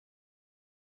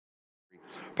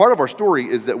Part of our story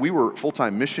is that we were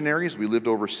full-time missionaries. We lived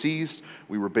overseas.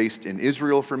 We were based in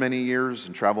Israel for many years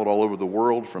and traveled all over the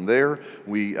world from there.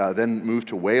 We then moved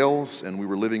to Wales, and we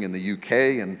were living in the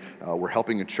UK, and we're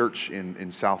helping a church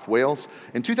in South Wales.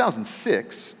 In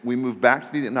 2006, we moved back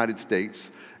to the United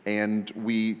States, and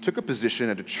we took a position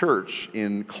at a church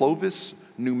in Clovis,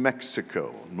 New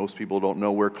Mexico. Most people don't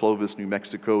know where Clovis, New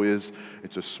Mexico is.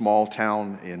 It's a small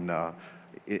town in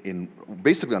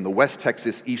basically on the West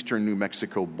Texas, eastern New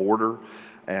Mexico border.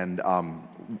 And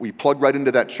we plugged right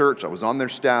into that church. I was on their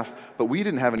staff, but we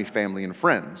didn't have any family and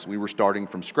friends. We were starting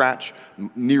from scratch.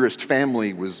 Nearest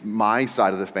family was my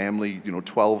side of the family,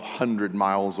 1,200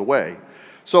 miles away.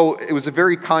 So it was a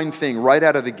very kind thing right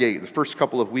out of the gate. The first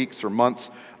couple of weeks or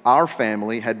months, our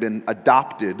family had been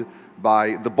adopted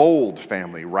by the Bold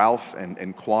family, Ralph and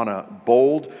Quanah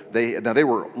Bold. They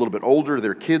were a little bit older.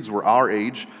 Their kids were our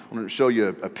age. I'm going to show you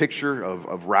a picture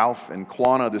of Ralph and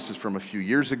Quanah. This is from a few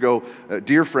years ago.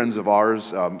 Dear friends of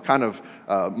ours, kind of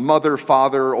mother,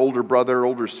 father, older brother,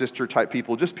 older sister type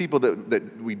people, just people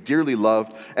that we dearly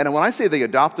loved. And when I say they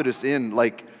adopted us in,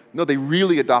 no, they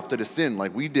really adopted us in.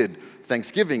 We did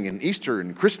Thanksgiving and Easter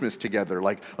and Christmas together.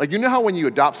 Like you know how when you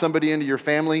adopt somebody into your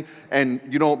family and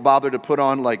you don't bother to put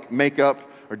on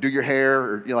makeup or do your hair,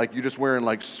 or you're just wearing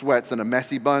sweats and a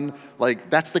messy bun?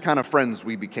 That's the kind of friends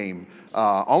we became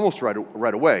almost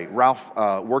right away. Ralph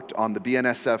worked on the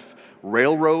BNSF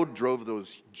railroad, drove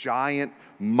those giant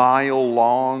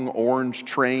mile-long orange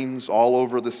trains all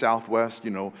over the Southwest.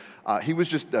 He was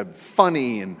just a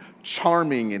funny and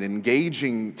charming and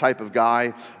engaging type of guy.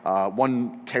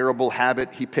 One terrible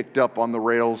habit he picked up on the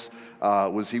rails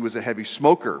was he was a heavy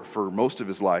smoker for most of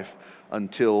his life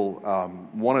until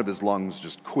one of his lungs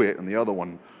just quit and the other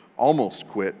one almost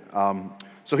quit.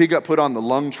 So he got put on the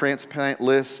lung transplant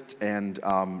list, and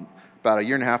about a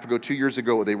year and a half ago, 2 years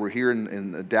ago, they were here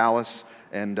in Dallas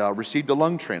and received a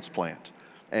lung transplant.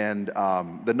 And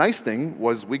the nice thing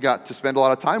was we got to spend a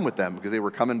lot of time with them because they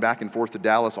were coming back and forth to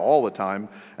Dallas all the time.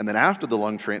 And then after the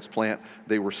lung transplant,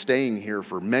 they were staying here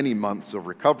for many months of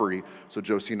recovery. So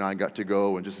Josie and I got to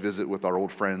go and just visit with our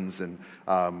old friends, and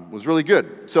it was really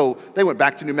good. So they went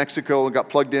back to New Mexico and got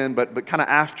plugged in, but kind of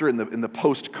after in the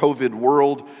post-COVID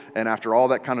world and after all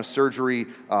that kind of surgery,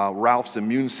 Ralph's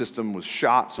immune system was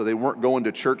shot, so they weren't going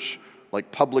to church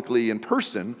publicly in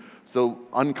person. So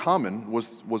Uncommon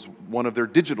was one of their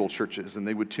digital churches, and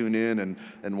they would tune in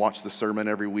and watch the sermon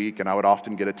every week, and I would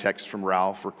often get a text from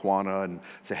Ralph or Quanah and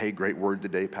say, hey, great word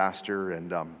today, Pastor,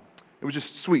 and it was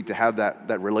just sweet to have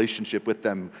that relationship with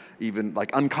them, even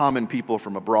Uncommon people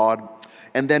from abroad.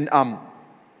 And then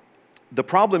the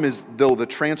problem is, though, the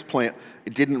transplant,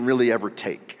 it didn't really ever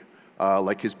take.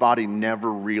 His body never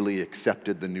really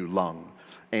accepted the new lung.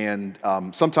 And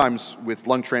sometimes with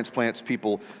lung transplants,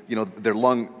 people, their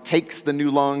lung takes the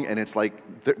new lung, and it's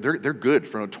they're good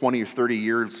for 20 or 30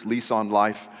 years lease on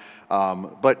life.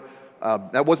 But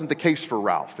that wasn't the case for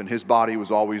Ralph, and his body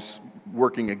was always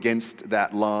working against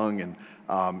that lung, and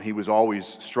he was always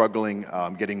struggling,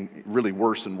 getting really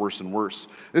worse and worse and worse.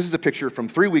 This is a picture from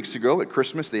 3 weeks ago at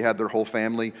Christmas. They had their whole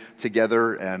family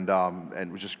together, and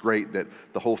it was just great that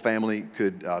the whole family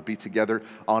could be together.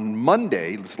 On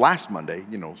Monday, this last Monday,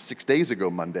 6 days ago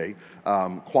Monday,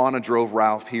 Quanah drove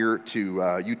Ralph here to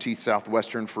UT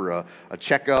Southwestern for a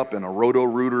checkup and a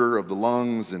roto-rooter of the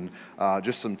lungs and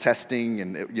just some testing.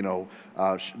 And,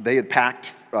 they had packed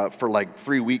for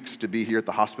 3 weeks to be here at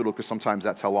the hospital because sometimes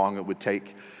that's how long it would take.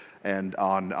 And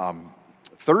on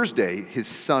Thursday, his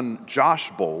son,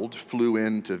 Josh Bold, flew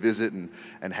in to visit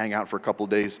and hang out for a couple of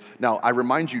days. Now, I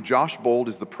remind you, Josh Bold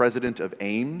is the president of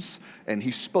AIMS, and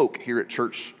he spoke here at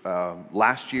church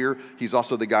last year. He's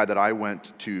also the guy that I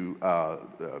went to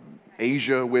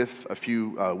Asia with a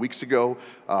few weeks ago.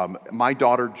 My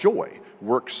daughter, Joy,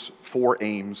 works for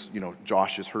AIMS.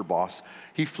 Josh is her boss.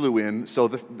 He flew in. So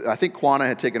I think Quanah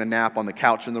had taken a nap on the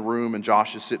couch in the room, and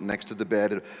Josh is sitting next to the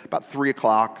bed at about 3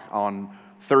 o'clock on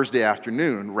Thursday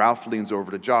afternoon. Ralph leans over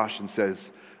to Josh and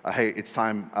says, hey, it's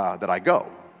time that I go.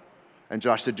 And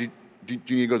Josh said, do you need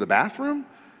to go to the bathroom?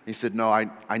 He said, no,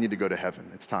 I need to go to heaven.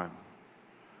 It's time.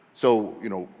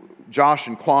 So, Josh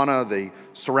and Quanah, they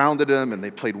surrounded him and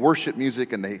they played worship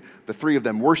music, and the three of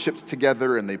them worshiped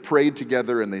together and they prayed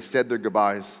together and they said their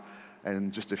goodbyes.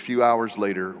 And just a few hours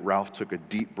later, Ralph took a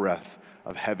deep breath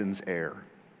of heaven's air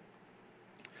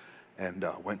and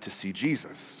went to see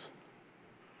Jesus.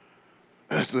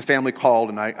 So the family called,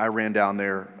 and I ran down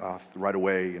there right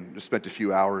away and just spent a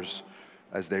few hours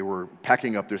as they were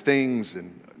packing up their things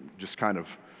and just kind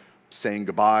of saying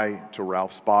goodbye to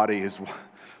Ralph's body.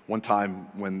 One time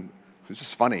when, it was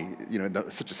just funny,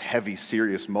 such a heavy,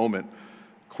 serious moment,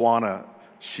 Quanah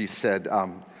she said,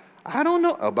 I don't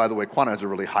know. Oh, by the way, Kwana has a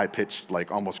really high-pitched,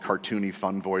 like almost cartoony,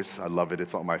 fun voice. I love it.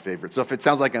 It's all my favorite. So if it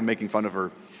sounds like I'm making fun of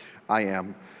her, I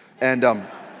am. And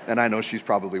I know she's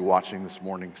probably watching this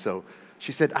morning. So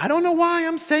she said, I don't know why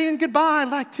I'm saying goodbye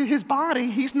like to his body.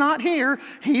 He's not here.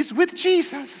 He's with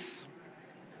Jesus.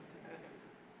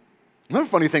 Another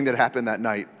funny thing that happened that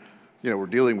night, we're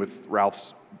dealing with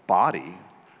Ralph's body.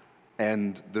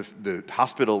 And the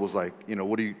hospital was like,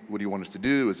 what do you want us to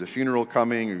do? Is a funeral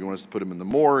coming? Or do you want us to put him in the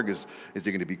morgue? Is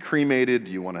he going to be cremated?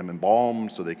 Do you want him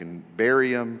embalmed so they can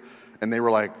bury him? And they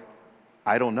were like,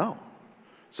 I don't know.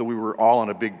 So we were all on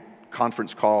a big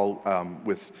conference call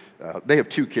they have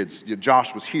 2 kids.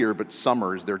 Josh was here, but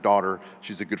Summer is their daughter.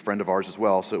 She's a good friend of ours as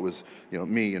well. So it was,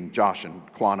 me and Josh and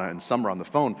Kwana and Summer on the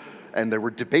phone. And they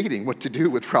were debating what to do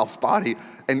with Ralph's body.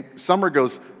 And Summer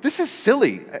goes, this is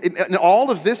silly. And all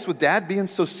of this with Dad being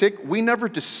so sick, we never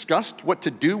discussed what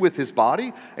to do with his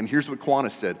body. And here's what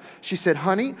Kwana said. She said,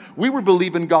 honey, we were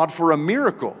believing God for a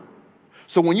miracle.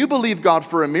 So when you believe God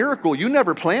for a miracle, you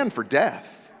never plan for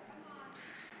death.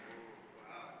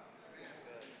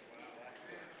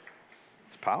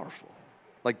 It's powerful.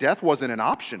 Like death wasn't an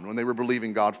option when they were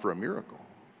believing God for a miracle.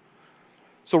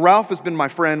 So Ralph has been my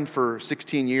friend for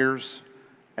 16 years,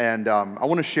 and I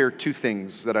want to share 2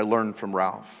 things that I learned from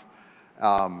Ralph.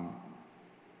 The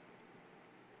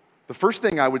first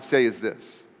thing I would say is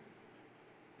this.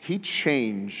 He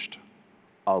changed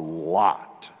a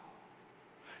lot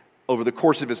over the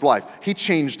course of his life. He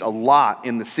changed a lot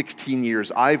in the 16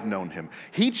 years I've known him.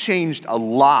 He changed a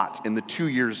lot in the 2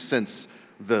 years since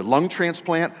the lung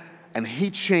transplant, and he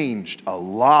changed a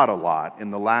lot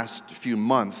in the last few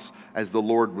months as the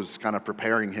Lord was kind of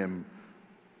preparing him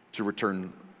to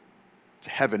return to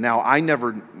heaven. Now, I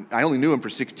only knew him for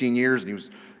 16 years, and he was,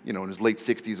 in his late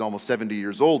 60s, almost 70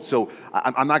 years old. So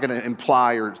I'm not going to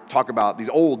imply or talk about these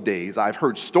old days. I've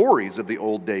heard stories of the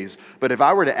old days. But if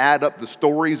I were to add up the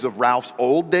stories of Ralph's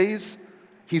old days,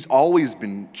 he's always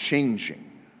been changing.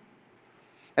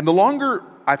 And the longer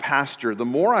I pastor, the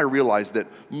more I realize that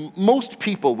most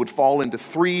people would fall into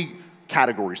 3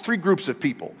 categories, 3 groups of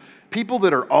people. People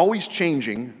that are always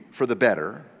changing for the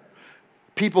better,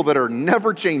 people that are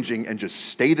never changing and just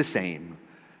stay the same,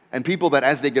 and people that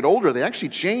as they get older, they actually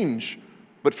change,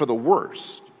 but for the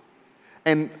worst.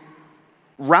 And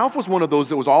Ralph was one of those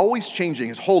that was always changing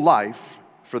his whole life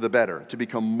for the better, to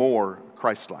become more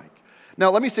Christ-like. Now,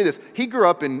 let me say this. He grew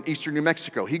up in eastern New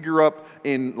Mexico. He grew up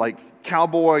in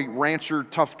cowboy, rancher,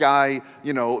 tough guy.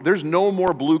 There's no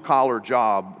more blue-collar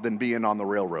job than being on the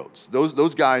railroads.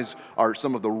 Those guys are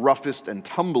some of the roughest and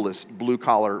tumblest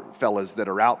blue-collar fellas that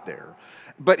are out there.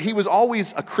 But he was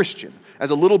always a Christian.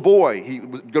 As a little boy, he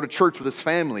would go to church with his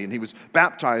family, and he was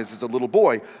baptized as a little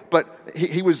boy. But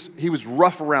he was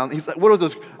rough around. He's like, what are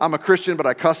those? I'm a Christian, but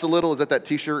I cuss a little. Is that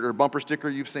T-shirt or bumper sticker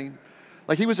you've seen?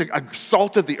 He was a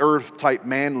salt of the earth type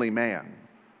manly man.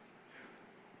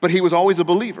 But he was always a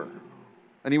believer.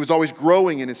 And he was always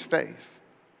growing in his faith.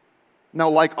 Now,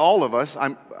 like all of us,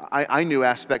 I knew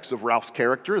aspects of Ralph's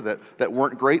character that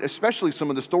weren't great, especially some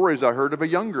of the stories I heard of a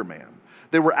younger man.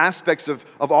 There were aspects of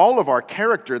all of our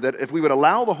character that if we would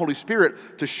allow the Holy Spirit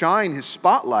to shine his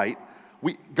spotlight,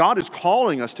 God is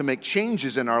calling us to make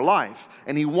changes in our life,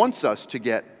 and he wants us to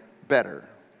get better.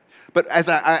 But as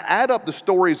I add up the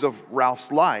stories of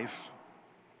Ralph's life,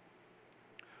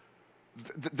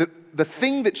 the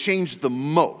thing that changed the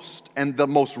most and the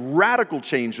most radical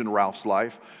change in Ralph's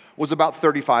life was about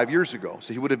 35 years ago.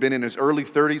 So he would have been in his early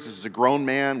 30s. This is a grown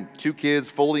man, 2 kids,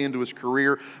 fully into his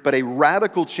career. But a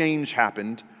radical change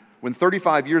happened when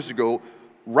 35 years ago,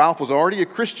 Ralph was already a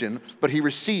Christian, but he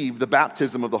received the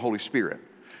baptism of the Holy Spirit.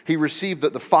 He received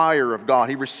the fire of God.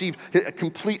 He received a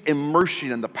complete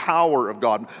immersion in the power of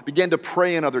God, began to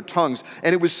pray in other tongues.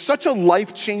 And it was such a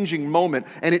life-changing moment,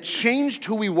 and it changed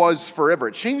who he was forever.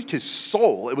 It changed his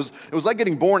soul. It was like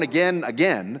getting born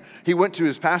again. He went to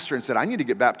his pastor and said, I need to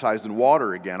get baptized in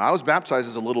water again. I was baptized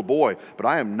as a little boy, but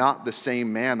I am not the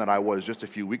same man that I was just a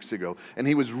few weeks ago. And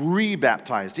he was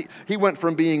re-baptized. He went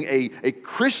from being a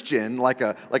Christian, like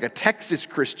a Texas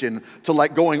Christian, to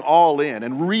going all in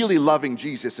and really loving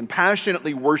Jesus and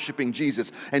passionately worshiping Jesus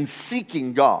and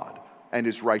seeking God and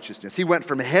his righteousness. He went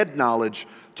from head knowledge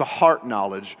to heart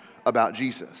knowledge about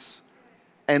Jesus.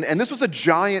 And this was a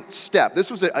giant step.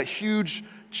 This was a huge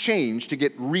change to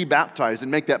get rebaptized and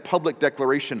make that public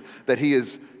declaration that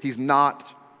he's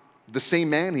not the same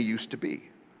man he used to be.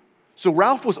 So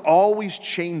Ralph was always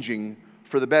changing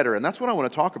for the better, and that's what I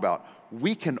want to talk about.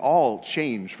 We can all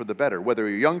change for the better. Whether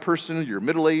you're a young person, you're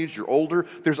middle-aged, you're older,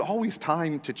 there's always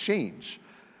time to change.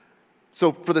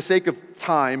 So for the sake of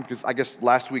time, because I guess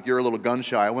last week you're a little gun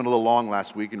shy, I went a little long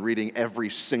last week in reading every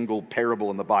single parable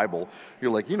in the Bible.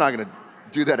 You're like, you're not going to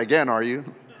do that again, are you?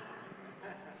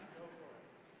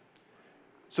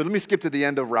 So let me skip to the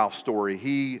end of Ralph's story.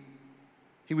 He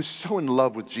was so in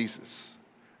love with Jesus.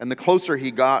 And the closer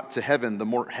he got to heaven, the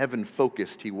more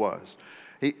heaven-focused he was.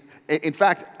 In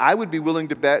fact, I would be willing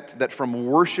to bet that from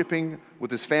worshiping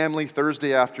with his family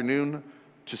Thursday afternoon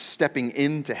to stepping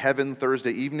into heaven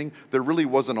Thursday evening, there really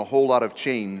wasn't a whole lot of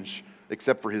change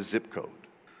except for his zip code.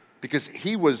 Because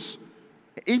he was,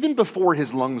 even before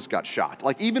his lungs got shot,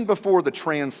 like even before the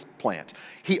transplant,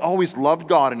 he always loved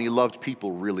God and he loved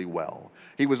people really well.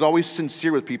 He was always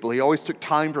sincere with people. He always took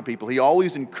time for people. He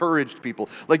always encouraged people.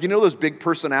 Like, you know those big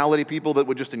personality people that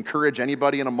would just encourage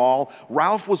anybody in a mall?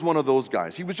 Ralph was one of those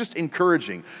guys. He was just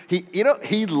encouraging.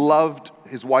 He loved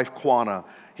his wife, Quana.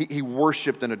 He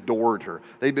worshiped and adored her.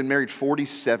 They'd been married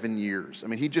 47 years. I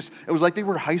mean, it was like they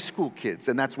were high school kids,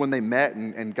 and that's when they met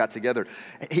and got together.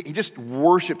 He just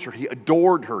worshiped her. He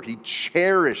adored her. He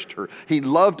cherished her. He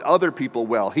loved other people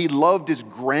well. He loved his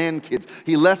grandkids.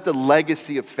 He left a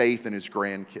legacy of faith in his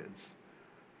grandkids.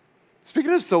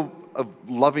 Speaking of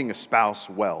loving a spouse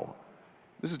well,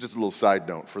 this is just a little side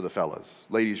note for the fellas.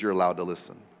 Ladies, you're allowed to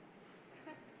listen.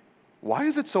 Why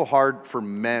is it so hard for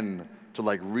men to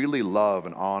really love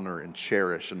and honor and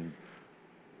cherish and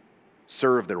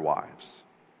serve their wives?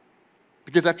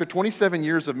 Because after 27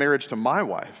 years of marriage to my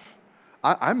wife,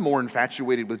 I'm more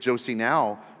infatuated with Josie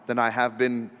now than I have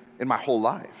been in my whole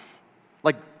life.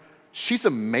 She's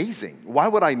amazing. Why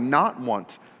would I not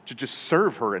want to just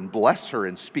serve her and bless her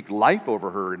and speak life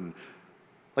over her? And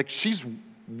she's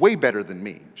way better than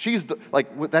me. She's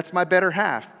that's my better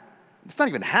half. It's not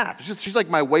even half. She's like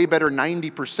my way better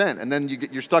 90%, and then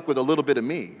you're stuck with a little bit of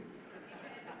me.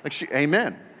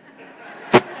 Amen.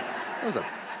 That was a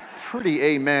pretty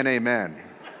amen.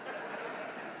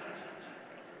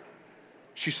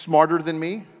 She's smarter than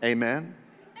me. Amen.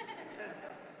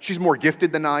 She's more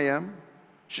gifted than I am.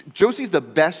 Josie's the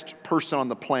best person on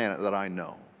the planet that I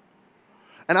know.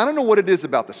 And I don't know what it is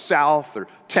about the South or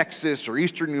Texas or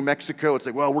Eastern New Mexico. It's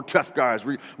well, we're tough guys.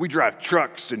 We drive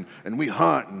trucks and we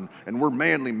hunt and we're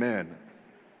manly men.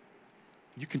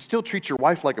 You can still treat your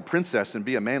wife like a princess and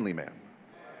be a manly man.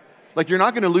 You're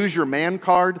not going to lose your man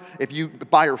card if you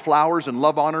buy her flowers and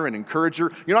love on her and encourage her.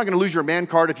 You're not going to lose your man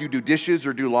card if you do dishes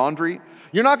or do laundry.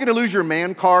 You're not going to lose your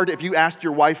man card if you ask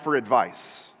your wife for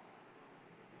advice.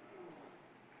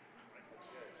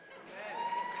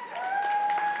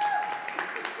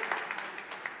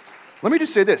 Let me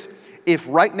just say this. If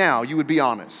right now you would be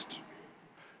honest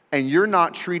and you're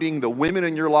not treating the women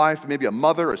in your life, maybe a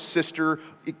mother, a sister,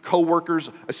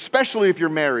 co-workers, especially if you're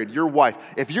married, your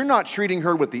wife, if you're not treating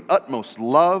her with the utmost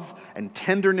love and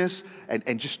tenderness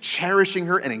and just cherishing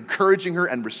her and encouraging her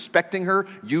and respecting her,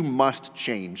 you must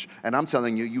change. And I'm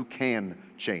telling you, you can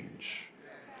change.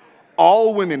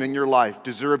 All women in your life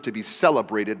deserve to be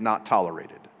celebrated, not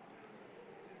tolerated.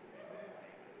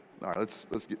 All right,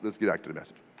 let's get back to the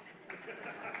message.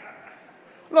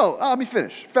 No, let me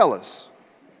finish. Fellas,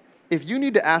 if you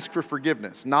need to ask for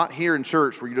forgiveness, not here in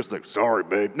church where you're just sorry,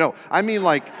 babe. No, I mean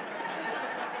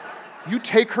you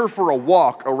take her for a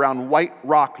walk around White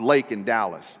Rock Lake in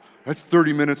Dallas. That's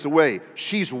 30 minutes away.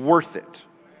 She's worth it.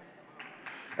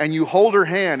 And you hold her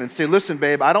hand and say, listen,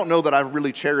 babe, I don't know that I've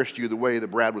really cherished you the way that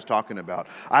Brad was talking about.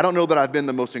 I don't know that I've been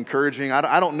the most encouraging.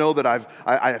 I don't know that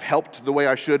I have helped the way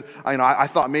I should. I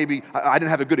thought maybe I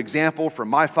didn't have a good example from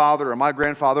my father or my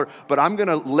grandfather, but I'm going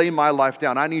to lay my life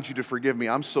down. I need you to forgive me.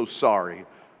 I'm so sorry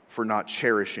for not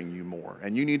cherishing you more.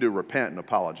 And you need to repent and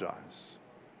apologize.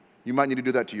 You might need to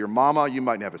do that to your mama. You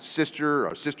might have a sister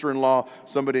or a sister-in-law,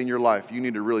 somebody in your life. You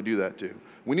need to really do that too.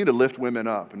 We need to lift women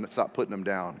up and stop putting them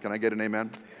down. Can I get an amen?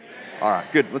 All right,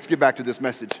 good. Let's get back to this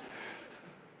message.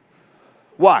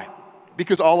 Why?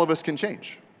 Because all of us can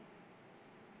change.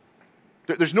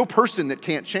 There's no person that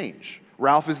can't change.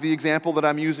 Ralph is the example that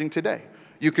I'm using today.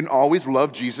 You can always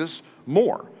love Jesus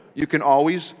more. You can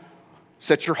always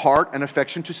set your heart and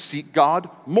affection to seek God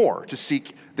more, to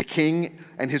seek the King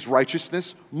and his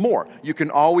righteousness more. You can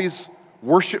always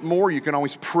worship more. You can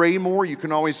always pray more. You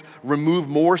can always remove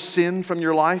more sin from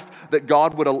your life, that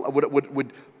God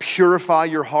would purify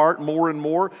your heart more and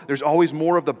more. There's always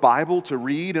more of the Bible to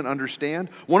read and understand.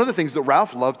 One of the things that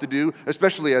Ralph loved to do,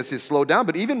 especially as he slowed down,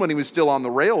 but even when he was still on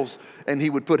the rails and he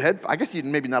would put I guess he's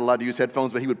maybe not allowed to use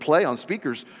headphones, but he would play on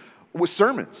speakers with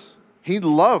sermons. He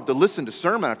loved to listen to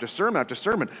sermon after sermon after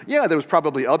sermon. Yeah, there was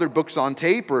probably other books on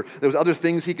tape or there was other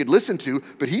things he could listen to,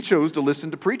 but he chose to listen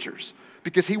to preachers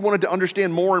because he wanted to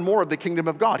understand more and more of the kingdom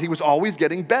of God. He was always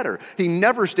getting better. He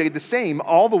never stayed the same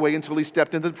all the way until he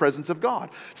stepped into the presence of God.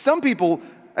 Some people,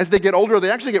 as they get older,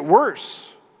 they actually get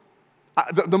worse.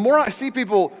 The more I see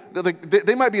people,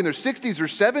 they might be in their 60s or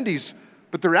 70s,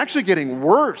 but they're actually getting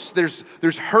worse.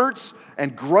 There's hurts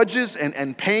and grudges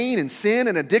and pain and sin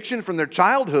and addiction from their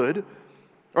childhood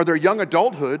or their young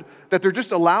adulthood that they're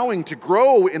just allowing to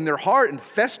grow in their heart and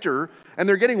fester, and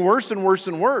they're getting worse and worse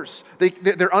and worse.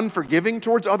 They're unforgiving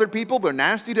towards other people. They're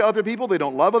nasty to other people. They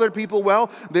don't love other people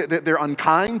well. They're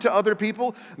unkind to other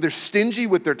people. They're stingy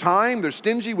with their time. They're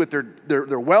stingy with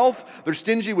their wealth. They're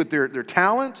stingy with their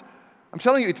talent. I'm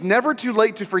telling you, it's never too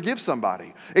late to forgive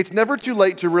somebody. It's never too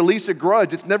late to release a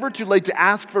grudge. It's never too late to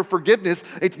ask for forgiveness.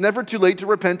 It's never too late to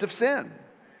repent of sin.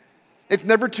 It's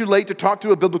never too late to talk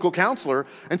to a biblical counselor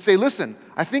and say, listen,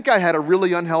 I think I had a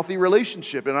really unhealthy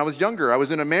relationship and I was younger. I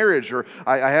was in a marriage, or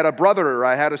I had a brother, or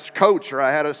I had a coach, or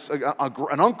I had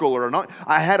an uncle, or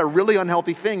I had a really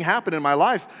unhealthy thing happen in my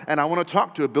life, and I want to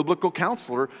talk to a biblical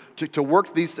counselor to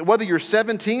work these. Whether you're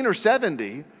 17 or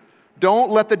 70,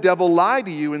 don't let the devil lie to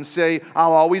you and say,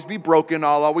 I'll always be broken,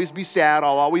 I'll always be sad,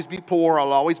 I'll always be poor,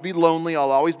 I'll always be lonely,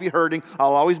 I'll always be hurting,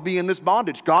 I'll always be in this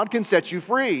bondage. God can set you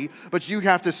free, but you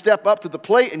have to step up to the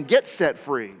plate and get set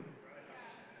free.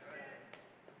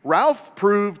 Ralph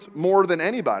proved more than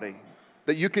anybody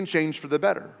that you can change for the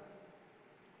better.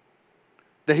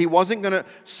 That he wasn't going to,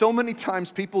 so many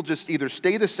times people just either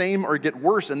stay the same or get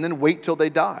worse and then wait till they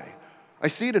die. I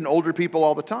see it in older people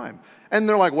all the time. And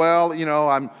they're like, well,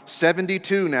 I'm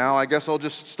 72 now. I guess I'll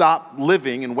just stop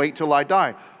living and wait till I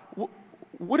die.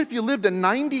 What if you lived to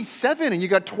 97 and you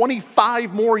got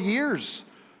 25 more years?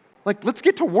 Like, let's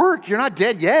get to work. You're not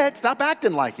dead yet. Stop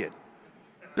acting like it.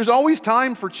 There's always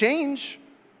time for change.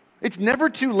 It's never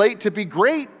too late to be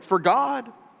great for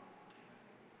God.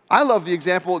 I love the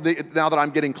example, now that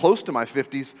I'm getting close to my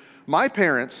 50s. My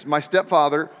parents, my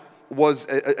stepfather, was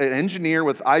an engineer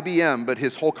with IBM, but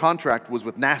his whole contract was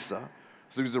with NASA.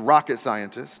 So he was a rocket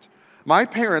scientist. My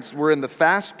parents were in the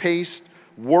fast-paced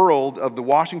world of the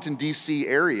Washington, D.C.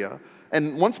 area.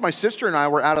 And once my sister and I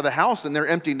were out of the house and they're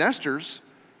empty nesters,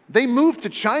 they moved to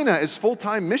China as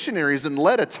full-time missionaries and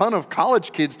led a ton of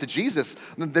college kids to Jesus.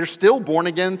 They're still born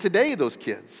again today, those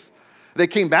kids. They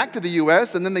came back to the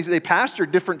U.S. and then they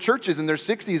pastored different churches in their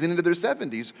 60s and into their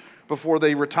 70s before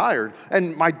they retired.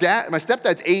 And my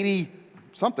stepdad's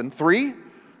 80-something, 3,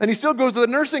 and he still goes to the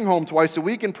nursing home twice a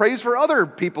week and prays for other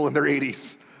people in their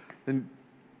 80s. And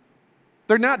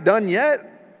they're not done yet.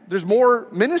 There's more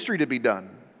ministry to be done.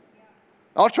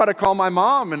 I'll try to call my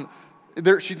mom,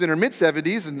 and she's in her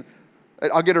mid-70s, and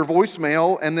I'll get her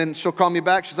voicemail, and then she'll call me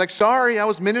back. She's like, sorry, I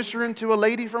was ministering to a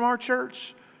lady from our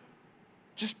church.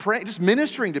 Just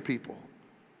ministering to people.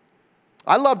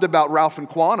 I loved about Ralph and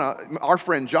Kwana, our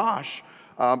friend Josh,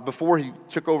 before he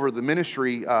took over the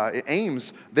ministry at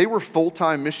Ames, they were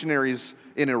full-time missionaries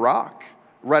in Iraq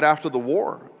right after the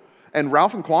war. And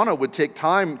Ralph and Kwana would take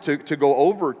time to go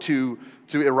over to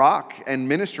Iraq and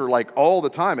minister like all the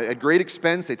time at great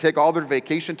expense. They take all their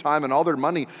vacation time and all their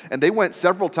money, and they went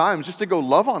several times just to go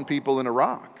love on people in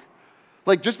Iraq.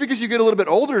 Like, just because you get a little bit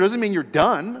older doesn't mean you're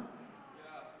done.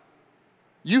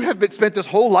 You have spent this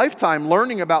whole lifetime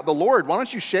learning about the Lord. Why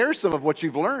don't you share some of what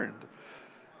you've learned?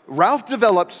 Ralph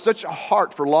developed such a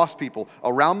heart for lost people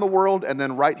around the world and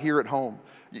then right here at home.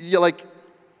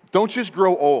 Don't just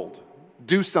grow old.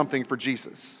 Do something for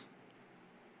Jesus.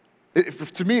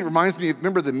 To me, it reminds me,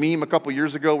 remember the meme a couple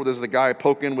years ago where there's the guy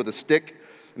poking with a stick?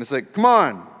 And it's like, come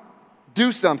on,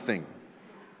 do something.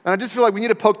 And I just feel like we need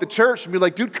to poke the church and be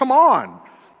like, dude, come on,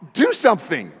 do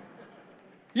something.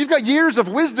 You've got years of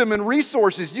wisdom and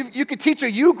resources. You could teach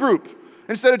a U group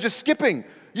instead of just skipping.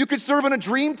 You could serve on a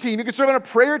dream team. You could serve on a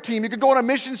prayer team. You could go on a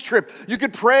missions trip. You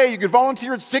could pray. You could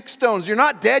volunteer at Six Stones. You're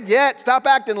not dead yet. Stop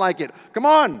acting like it. Come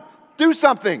on, do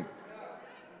something.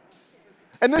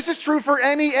 And this is true for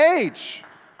any age.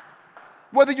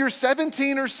 Whether you're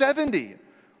 17 or 70.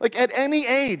 Like, at any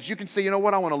age, you can say, you know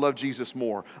what, I want to love Jesus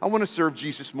more. I want to serve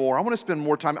Jesus more. I want to spend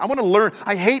more time. I want to learn.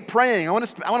 I hate praying. I want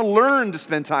to learn to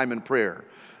spend time in prayer.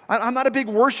 I'm not a big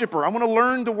worshiper. I want to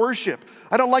learn to worship.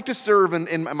 I don't like to serve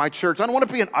in my church. I don't want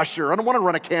to be an usher. I don't want to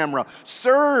run a camera.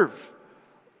 Serve.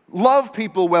 Love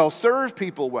people well. Serve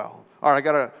people well. All right, I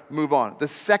got to move on. The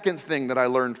second thing that I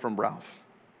learned from Ralph.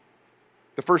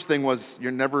 The first thing was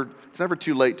it's never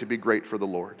too late to be great for the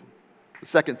Lord. The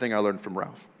second thing I learned from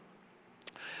Ralph.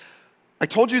 I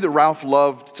told you that Ralph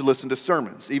loved to listen to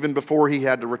sermons. Even before he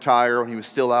had to retire, when he was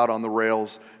still out on the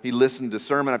rails, he listened to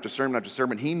sermon after sermon after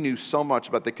sermon. He knew so much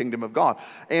about the kingdom of God.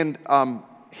 And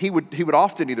he would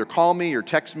often either call me or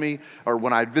text me, or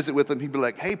when I'd visit with him, he'd be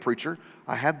like, hey, preacher,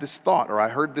 I had this thought, or I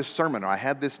heard this sermon, or I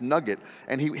had this nugget.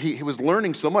 And he was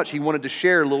learning so much, he wanted to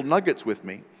share little nuggets with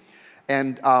me.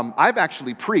 And I've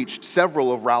actually preached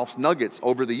several of Ralph's nuggets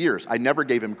over the years. I never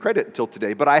gave him credit until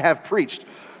today, but I have preached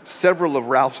several of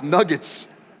Ralph's nuggets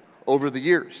over the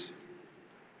years.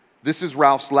 This is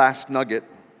Ralph's last nugget.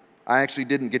 I actually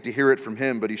didn't get to hear it from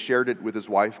him, but he shared it with his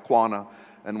wife, Kwana.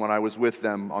 And when I was with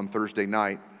them on Thursday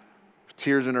night,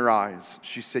 tears in her eyes,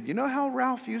 she said, you know how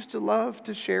Ralph used to love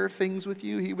to share things with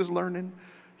you he was learning?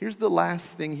 Here's the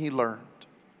last thing he learned.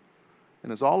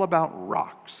 And it's all about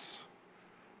rocks.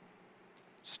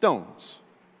 Stones.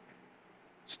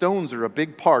 Stones are a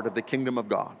big part of the kingdom of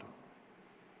God.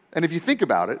 And if you think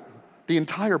about it, the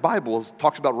entire Bible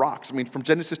talks about rocks. I mean, from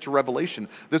Genesis to Revelation,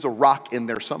 there's a rock in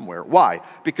there somewhere. Why?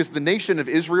 Because the nation of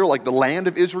Israel, like the land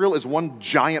of Israel, is one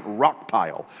giant rock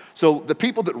pile. So the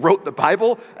people that wrote the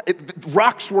Bible,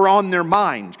 rocks were on their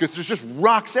mind because there's just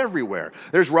rocks everywhere.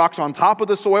 There's rocks on top of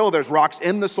the soil. There's rocks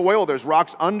in the soil. There's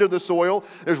rocks under the soil.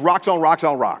 There's rocks on rocks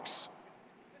on rocks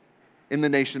in the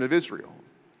nation of Israel.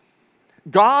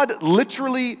 God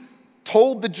literally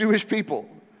told the Jewish people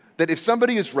that if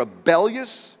somebody is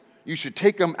rebellious, you should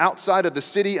take them outside of the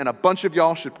city, and a bunch of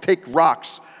y'all should take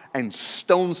rocks and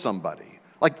stone somebody.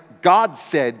 Like God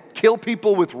said, kill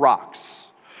people with rocks,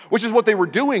 which is what they were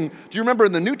doing. Do you remember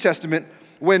in the New Testament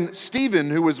when Stephen,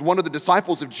 who was one of the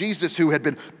disciples of Jesus, who had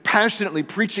been passionately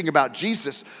preaching about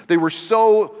Jesus, they were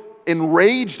so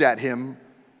enraged at him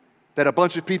that a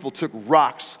bunch of people took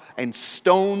rocks and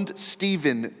stoned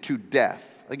Stephen to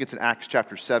death. I think it's in Acts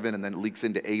chapter 7, and then it leaks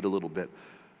into 8 a little bit.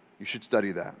 You should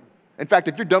study that. In fact,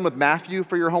 if you're done with Matthew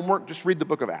for your homework, just read the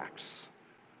book of Acts.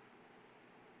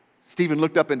 Stephen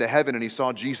looked up into heaven and he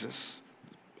saw Jesus,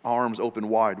 arms open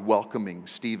wide, welcoming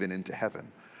Stephen into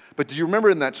heaven. But do you remember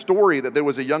in that story that there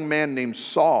was a young man named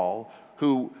Saul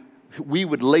who we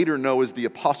would later know as the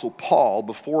Apostle Paul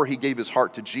before he gave his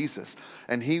heart to Jesus?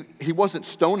 And he wasn't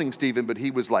stoning Stephen, but he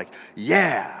was like,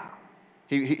 yeah.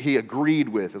 He agreed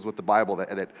with, is what the Bible,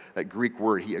 that Greek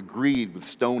word, he agreed with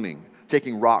stoning,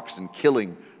 taking rocks and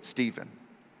killing Stephen.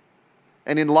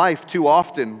 And in life, too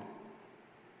often,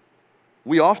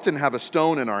 we often have a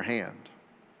stone in our hand.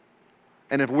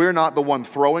 And if we're not the one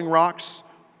throwing rocks,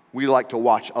 we like to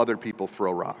watch other people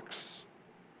throw rocks.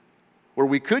 Where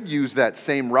we could use that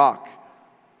same rock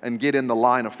and get in the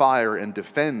line of fire and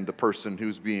defend the person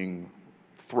who's being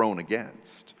thrown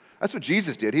against. That's what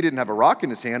Jesus did. He didn't have a rock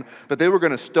in his hand, but they were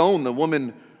going to stone the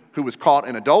woman who was caught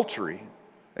in adultery.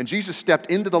 And Jesus stepped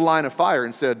into the line of fire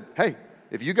and said, hey,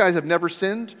 if you guys have never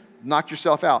sinned, knock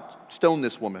yourself out, stone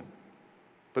this woman.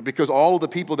 But because all of the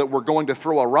people that were going to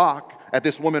throw a rock at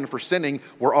this woman for sinning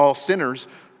were all sinners,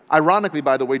 ironically,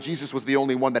 by the way, Jesus was the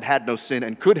only one that had no sin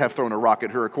and could have thrown a rock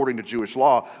at her according to Jewish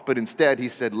law, but instead he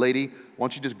said, lady, why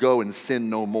don't you just go and sin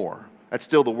no more? That's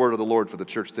still the word of the Lord for the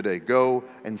church today. Go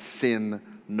and sin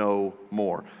no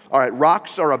more. All right,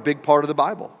 rocks are a big part of the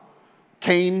Bible.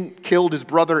 Cain killed his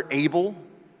brother Abel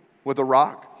with a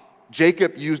rock.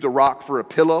 Jacob used a rock for a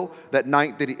pillow that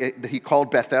night that he called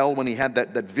Bethel when he had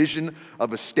that vision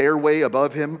of a stairway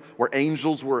above him where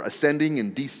angels were ascending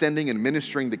and descending and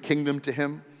ministering the kingdom to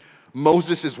him.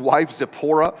 Moses' wife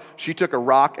Zipporah, she took a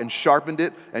rock and sharpened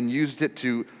it and used it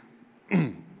to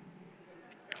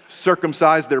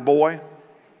circumcise their boy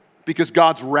because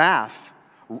God's wrath,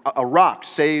 a rock,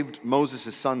 saved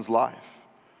Moses' son's life.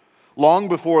 Long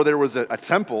before there was a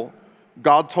temple,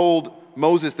 God told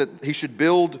Moses that he should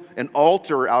build an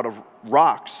altar out of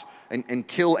rocks and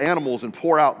kill animals and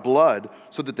pour out blood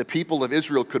so that the people of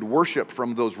Israel could worship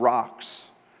from those rocks.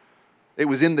 It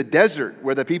was in the desert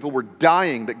where the people were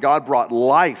dying that God brought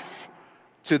life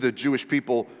to the Jewish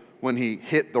people when he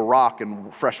hit the rock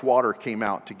and fresh water came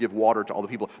out to give water to all the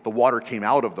people. The water came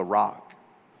out of the rock.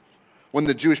 When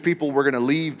the Jewish people were going to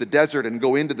leave the desert and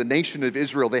go into the nation of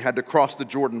Israel, they had to cross the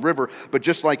Jordan River. But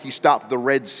just like he stopped the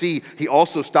Red Sea, he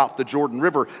also stopped the Jordan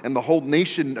River. And the whole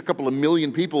nation, a couple of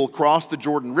million people, crossed the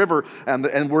Jordan River.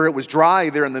 And where it was dry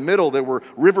there in the middle, there were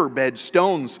riverbed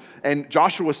stones. And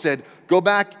Joshua said, go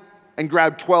back and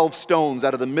grab 12 stones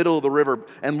out of the middle of the river,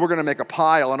 and we're going to make a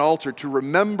pile, an altar, to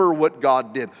remember what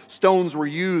God did. Stones were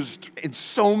used in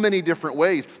so many different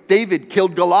ways. David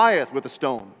killed Goliath with a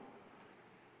stone.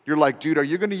 You're like, dude, are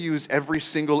you going to use every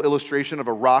single illustration of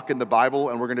a rock in the Bible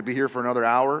and we're going to be here for another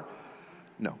hour?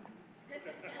 No.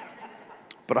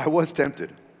 But I was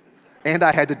tempted. And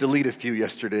I had to delete a few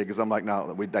yesterday because I'm like,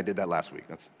 no, I did that last week.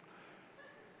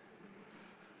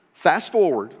 Fast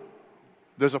forward,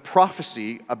 there's a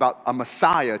prophecy about a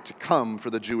Messiah to come for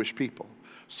the Jewish people.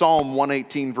 Psalm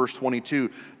 118, verse 22,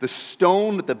 the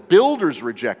stone that the builders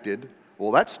rejected,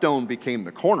 well, that stone became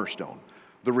the cornerstone.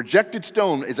 The rejected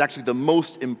stone is actually the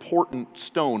most important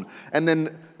stone. And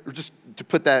then, just to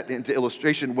put that into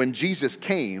illustration, when Jesus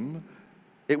came,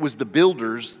 it was the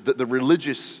builders, the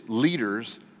religious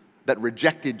leaders that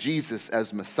rejected Jesus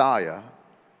as Messiah,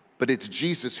 but it's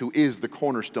Jesus who is the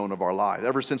cornerstone of our lives.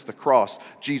 Ever since the cross,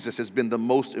 Jesus has been the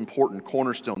most important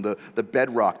cornerstone, the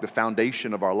bedrock, the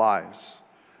foundation of our lives.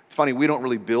 It's funny, we don't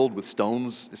really build with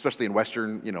stones, especially in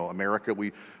Western, America.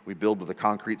 We build with a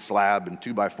concrete slab and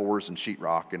 2x4s and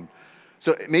sheetrock. And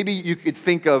so maybe you could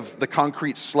think of the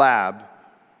concrete slab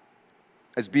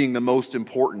as being the most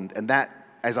important, and that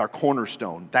as our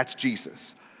cornerstone. That's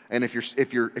Jesus. And if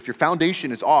your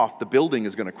foundation is off, the building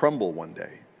is going to crumble one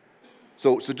day.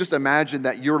 So just imagine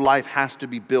that your life has to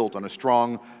be built on a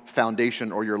strong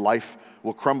foundation, or your life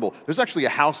will crumble. There's actually a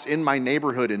house in my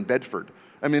neighborhood in Bedford.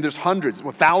 I mean, there's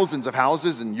thousands of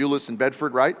houses in Euless and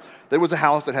Bedford, right? There was a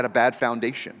house that had a bad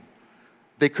foundation.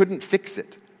 They couldn't fix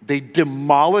it. They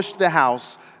demolished the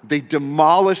house. They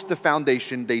demolished the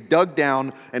foundation. They dug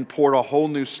down and poured a whole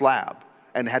new slab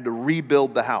and had to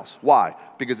rebuild the house. Why?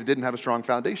 Because it didn't have a strong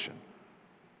foundation.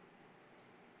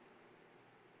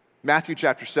 Matthew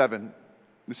chapter 7,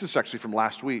 this is actually from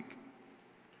last week.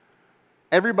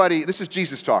 This is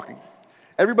Jesus talking.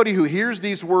 Everybody who hears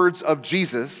these words of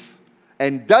Jesus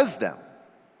and does them,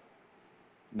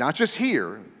 not just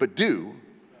hear, but do,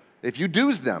 if you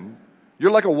do's them, you're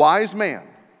like a wise man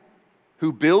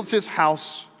who builds his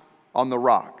house on the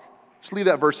rock. Just leave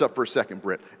that verse up for a second,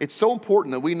 Britt. It's so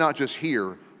important that we not just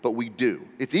hear, but we do.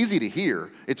 It's easy to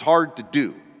hear. It's hard to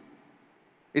do.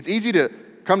 It's easy to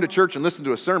come to church and listen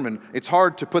to a sermon. It's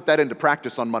hard to put that into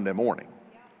practice on Monday morning.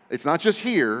 It's not just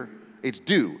hear, it's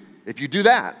do. If you do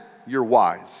that, you're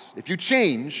wise. If you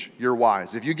change, you're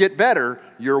wise. If you get better,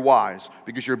 you're wise,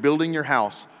 because you're building your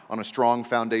house on a strong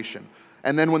foundation.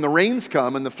 And then when the rains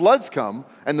come and the floods come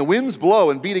and the winds blow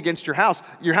and beat against your house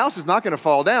is not going to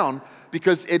fall down,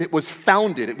 because it was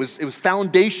founded. It was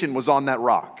foundation was on that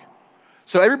rock.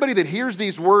 So everybody that hears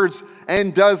these words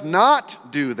and does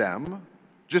not do them,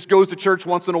 just goes to church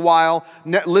once in a while,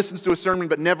 listens to a sermon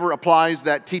but never applies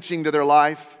that teaching to their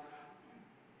life,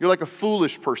 you're like a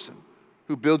foolish person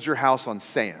who builds your house on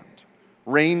sand.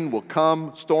 Rain will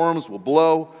come, storms will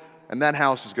blow, and that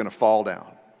house is going to fall down.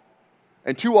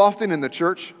 And too often in the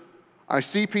church, I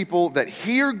see people that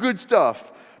hear good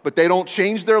stuff, but they don't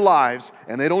change their lives,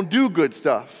 and they don't do good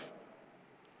stuff.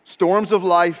 Storms of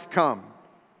life come,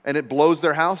 and it blows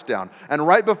their house down. And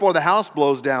right before the house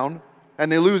blows down, and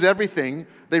they lose everything,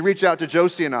 they reach out to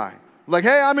Josie and I. Like,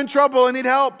 hey, I'm in trouble, I need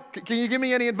help. Can you give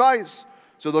me any advice?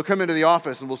 So they'll come into the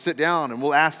office, and we'll sit down, and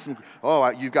we'll ask them,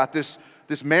 you've got this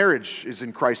marriage is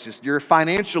in crisis. You're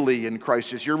financially in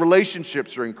crisis. Your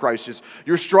relationships are in crisis.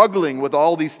 You're struggling with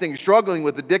all these things. Struggling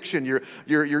with addiction.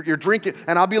 You're drinking.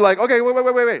 And I'll be like, okay,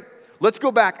 wait. Let's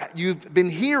go back. You've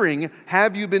been hearing.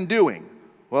 Have you been doing?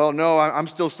 Well, no, I'm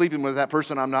still sleeping with that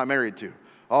person I'm not married to.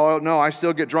 Oh, no, I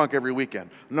still get drunk every weekend.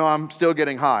 No, I'm still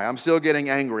getting high. I'm still getting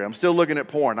angry. I'm still looking at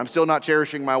porn. I'm still not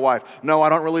cherishing my wife. No, I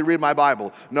don't really read my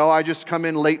Bible. No, I just come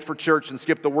in late for church and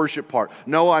skip the worship part.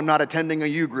 No, I'm not attending a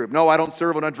U group. No, I don't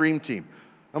serve on a dream team.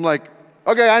 I'm like,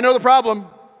 okay, I know the problem.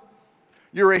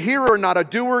 You're a hearer, not a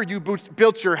doer. You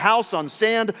built your house on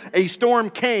sand. A storm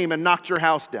came and knocked your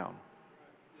house down.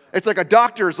 It's like a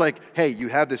doctor is like, hey, you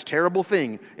have this terrible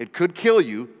thing. It could kill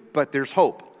you, but there's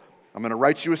hope. I'm going to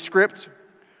write you a script.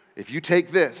 If you take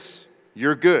this,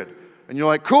 you're good. And you're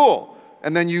like, cool.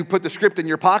 And then you put the script in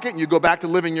your pocket and you go back to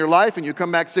living your life, and you come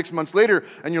back 6 months later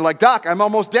and you're like, Doc, I'm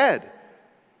almost dead.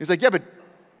 He's like, yeah, but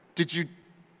did you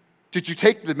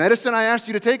take the medicine I asked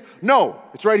you to take? No,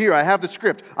 it's right here. I have the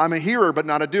script. I'm a hearer but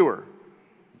not a doer.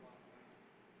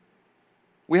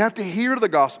 We have to hear the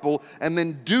gospel and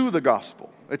then do the gospel.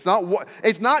 It's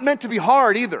not meant to be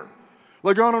hard either.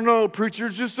 Like, I don't know, preacher,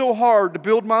 it's just so hard to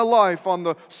build my life on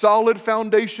the solid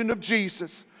foundation of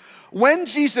Jesus. When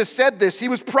Jesus said this, he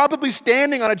was probably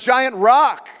standing on a giant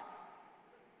rock.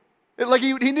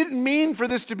 He didn't mean for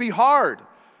this to be hard.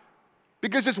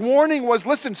 Because his warning was,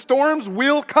 listen, storms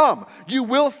will come. You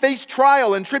will face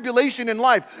trial and tribulation in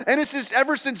life. And this is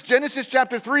ever since Genesis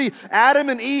chapter 3, Adam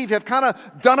and Eve have kind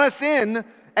of done us in,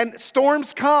 and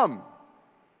storms come.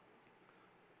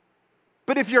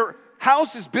 But if your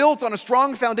house is built on a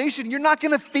strong foundation, you're not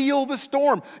going to feel the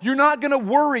storm. You're not going to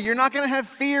worry. You're not going to have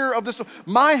fear of the storm.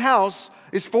 My house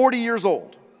is 40 years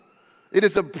old. It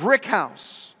is a brick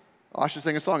house. Oh, I should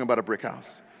sing a song about a brick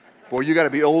house. Boy, you got to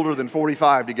be older than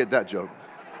 45 to get that joke.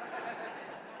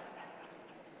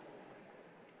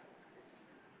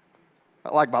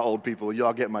 I like my old people.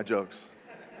 Y'all get my jokes.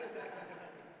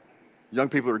 Young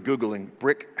people are Googling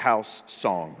brick house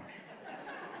song.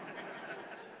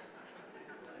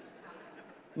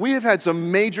 We have had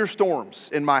some major storms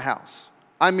in my house.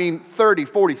 I mean 30,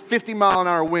 40, 50 mile an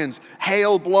hour winds,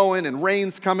 hail blowing and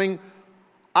rains coming.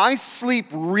 I sleep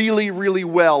really, really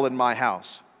well in my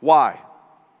house. Why?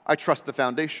 I trust the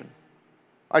foundation.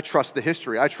 I trust the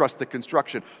history. I trust the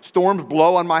construction. Storms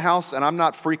blow on my house and I'm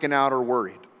not freaking out or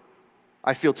worried.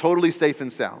 I feel totally safe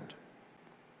and sound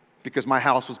because my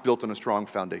house was built on a strong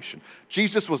foundation.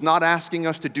 Jesus was not asking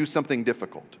us to do something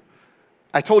difficult.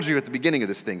 I told you at the beginning of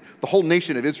this thing, the whole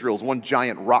nation of Israel is one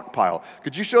giant rock pile.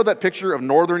 Could you show that picture of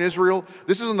northern Israel?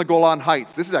 This is on the Golan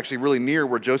Heights. This is actually really near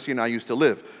where Josie and I used to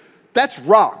live. That's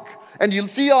rock. And you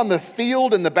see on the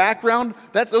field in the background,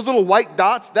 that's those little white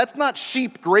dots, that's not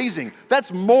sheep grazing.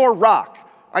 That's more rock.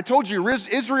 I told you,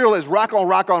 Israel is rock on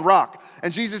rock on rock.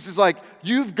 And Jesus is like,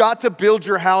 you've got to build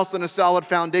your house on a solid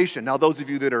foundation. Now, those of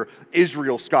you that are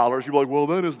Israel scholars, you're like, well,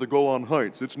 that is the Golan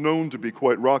Heights. It's known to be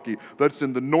quite rocky. That's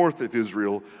in the north of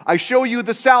Israel. I show you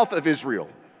the south of Israel.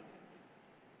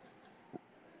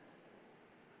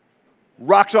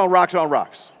 Rocks on rocks on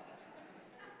rocks.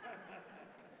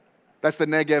 That's the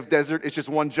Negev desert. It's just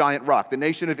one giant rock. The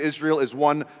nation of Israel is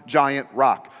one giant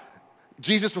rock.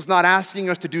 Jesus was not asking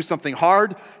us to do something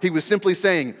hard. He was simply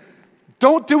saying,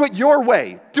 don't do it your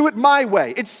way. Do it my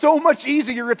way. It's so much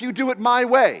easier if you do it my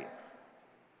way.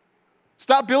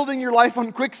 Stop building your life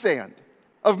on quicksand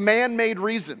of man-made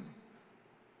reason.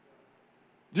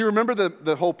 Do you remember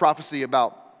the whole prophecy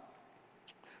about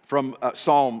from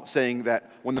Psalm saying that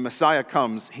when the Messiah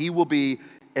comes, he will be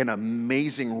an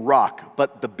amazing rock,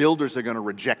 but the builders are going to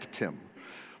reject him?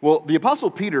 Well, the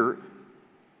Apostle Peter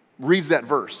reads that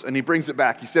verse and he brings it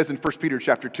back. He says in 1 Peter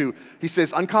chapter 2, he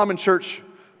says, Uncommon Church,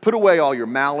 put away all your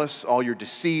malice, all your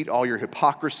deceit, all your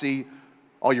hypocrisy,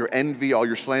 all your envy, all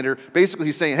your slander. Basically,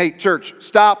 he's saying, hey, church,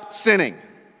 stop sinning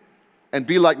and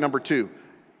be like number 2,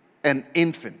 an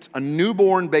infant, a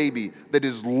newborn baby that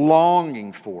is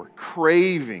longing for,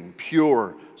 craving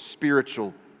pure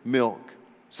spiritual milk,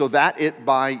 so that it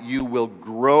by you will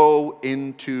grow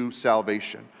into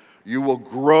salvation. You will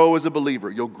grow as a believer.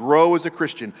 You'll grow as a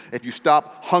Christian if you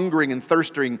stop hungering and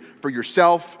thirsting for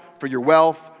yourself, for your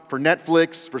wealth, for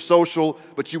Netflix, for social,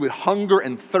 but you would hunger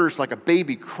and thirst like a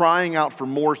baby crying out for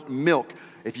more milk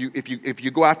if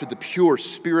you go after the pure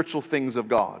spiritual things of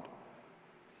God.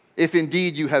 If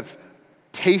indeed you have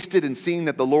tasted and seen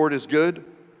that the Lord is good,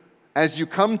 as you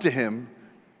come to him,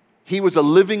 he was a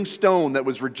living stone that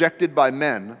was rejected by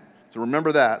men, so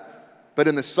remember that, but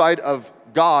in the sight of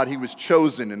God, he was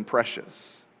chosen and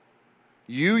precious.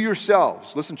 You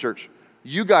yourselves, listen church,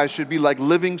 you guys should be like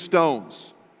living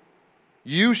stones.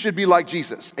 You should be like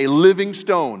Jesus, a living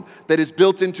stone that is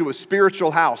built into a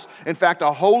spiritual house. In fact,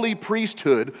 a holy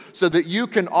priesthood so that you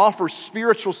can offer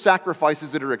spiritual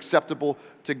sacrifices that are acceptable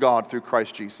to God through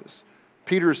Christ Jesus.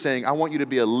 Peter is saying, I want you to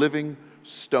be a living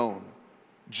stone.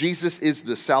 Jesus is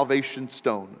the salvation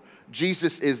stone.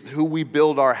 Jesus is who we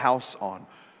build our house on.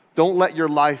 Don't let your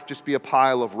life just be a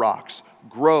pile of rocks.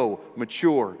 Grow,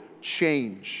 mature,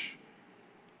 change.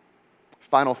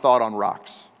 Final thought on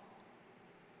rocks.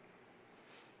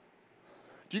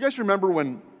 Do you guys remember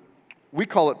when we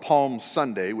call it Palm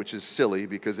Sunday, which is silly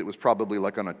because it was probably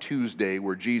like on a Tuesday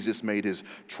where Jesus made his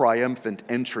triumphant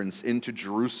entrance into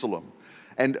Jerusalem.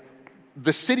 And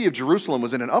the city of Jerusalem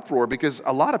was in an uproar because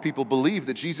a lot of people believed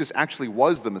that Jesus actually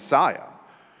was the Messiah.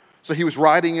 So he was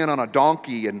riding in on a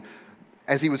donkey, and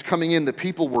as he was coming in, the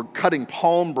people were cutting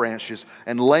palm branches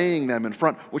and laying them in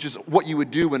front, which is what you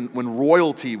would do when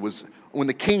royalty was, when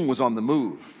the king was on the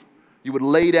move. You would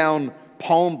lay down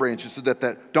palm branches so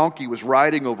that donkey was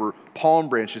riding over palm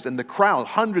branches, and the crowd,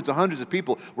 hundreds and hundreds of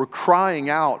people, were crying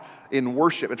out in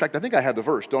worship. In fact, I think I had the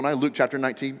verse, don't I? Luke chapter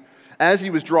 19. As he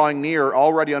was drawing near,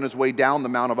 already on his way down the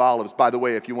Mount of Olives. By the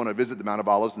way, if you want to visit the Mount of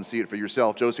Olives and see it for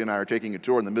yourself, Josie and I are taking a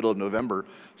tour in the middle of November.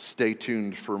 Stay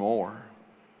tuned for more.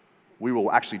 We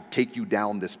will actually take you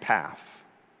down this path.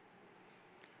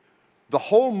 The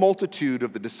whole multitude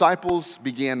of the disciples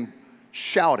began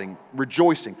shouting,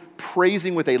 rejoicing,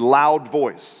 praising with a loud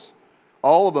voice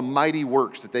all of the mighty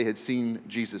works that they had seen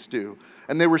Jesus do.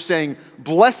 And they were saying,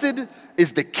 blessed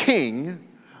is the King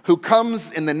who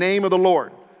comes in the name of the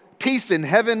Lord. Peace in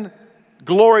heaven,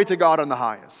 glory to God on the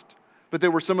highest. But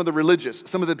there were some of the religious,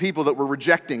 some of the people that were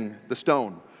rejecting the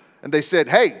stone. And they said,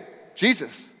 hey,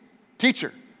 Jesus,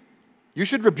 teacher, you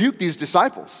should rebuke these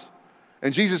disciples.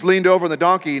 And Jesus leaned over on the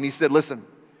donkey and he said, listen,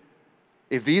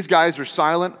 if these guys are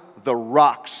silent, the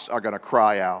rocks are going to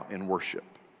cry out in worship.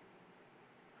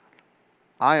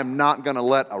 I am not going to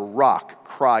let a rock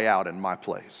cry out in my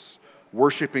place.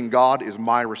 Worshiping God is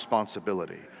my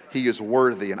responsibility. He is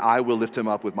worthy, and I will lift him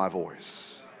up with my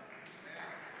voice.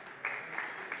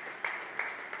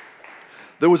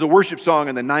 There was a worship song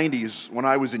in the 90s when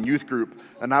I was in youth group,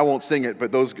 and I won't sing it,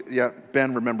 but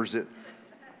Ben remembers it.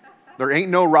 There ain't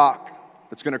no rock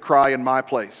that's going to cry in my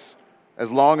place.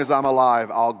 As long as I'm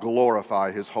alive, I'll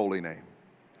glorify his holy name.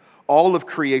 All of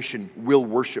creation will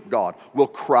worship God, will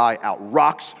cry out.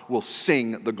 Rocks will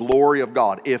sing the glory of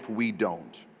God if we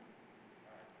don't.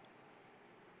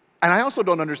 And I also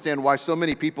don't understand why so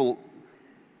many people,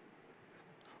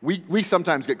 we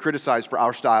sometimes get criticized for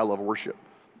our style of worship,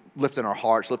 lifting our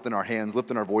hearts, lifting our hands,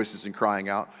 lifting our voices and crying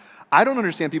out. I don't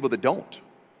understand people that don't.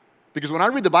 Because when I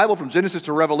read the Bible from Genesis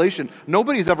to Revelation,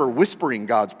 nobody's ever whispering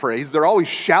God's praise. They're always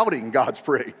shouting God's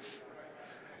praise.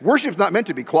 Worship's not meant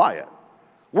to be quiet.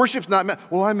 Worship's not meant,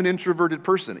 well, I'm an introverted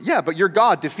person. Yeah, but your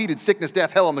God defeated sickness,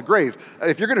 death, hell, and the grave.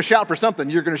 If you're going to shout for something,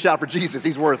 you're going to shout for Jesus.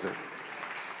 He's worth it.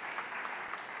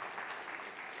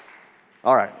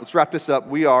 All right, let's wrap this up.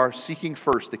 We are seeking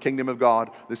first the kingdom of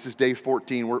God. This is day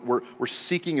 14. We're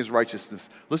seeking his righteousness.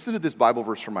 Listen to this Bible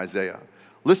verse from Isaiah.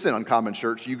 Listen, Uncommon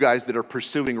Church, you guys that are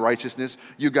pursuing righteousness,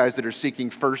 you guys that are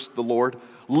seeking first the Lord,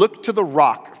 look to the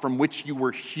rock from which you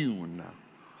were hewn.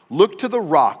 Look to the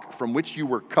rock from which you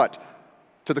were cut,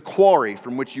 to the quarry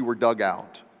from which you were dug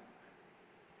out.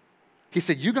 He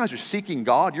said, you guys are seeking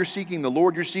God, you're seeking the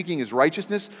Lord, you're seeking his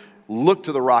righteousness. Look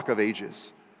to the rock of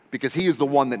ages. Because he is the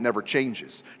one that never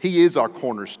changes. He is our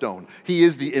cornerstone. He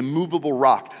is the immovable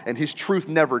rock, and his truth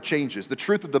never changes. The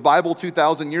truth of the Bible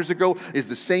 2,000 years ago is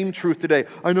the same truth today.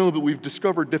 I know that we've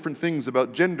discovered different things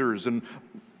about genders and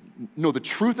no, the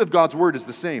truth of God's word is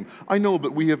the same. I know,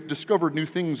 but we have discovered new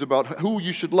things about who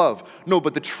you should love. No,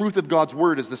 but the truth of God's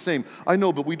word is the same. I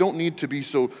know, but we don't need to be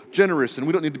so generous and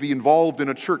we don't need to be involved in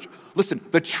a church. Listen,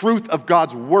 the truth of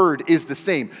God's word is the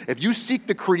same. If you seek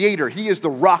the Creator, he is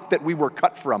the rock that we were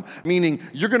cut from. Meaning,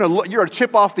 you're a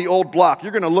chip off the old block.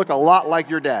 You're going to look a lot like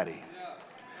your daddy.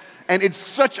 And it's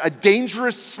such a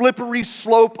dangerous, slippery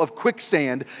slope of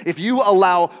quicksand if you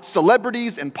allow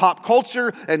celebrities and pop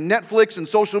culture and Netflix and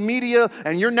social media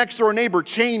and your next door neighbor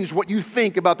change what you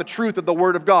think about the truth of the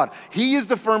Word of God. He is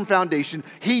the firm foundation.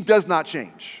 He does not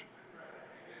change.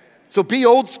 So be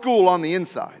old school on the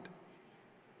inside.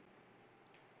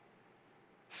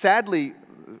 Sadly,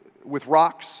 with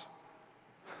rocks,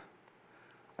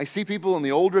 I see people, and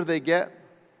the older they get,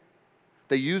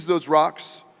 they use those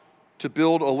rocks to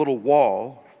build a little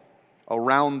wall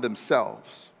around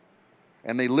themselves.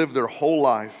 And they live their whole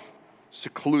life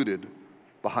secluded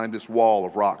behind this wall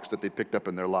of rocks that they picked up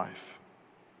in their life.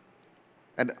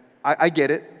 And I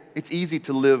get it. It's easy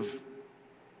to live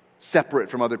separate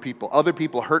from other people. Other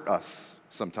people hurt us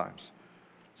sometimes.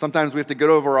 Sometimes we have to get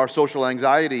over our social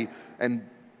anxiety and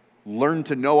learn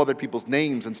to know other people's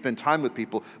names and spend time with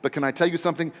people. But can I tell you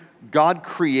something? God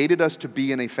created us to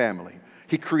be in a family.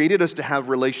 He created us to have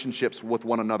relationships with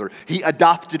one another. He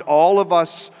adopted all of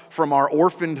us from our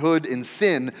orphanhood in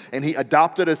sin, and he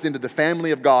adopted us into the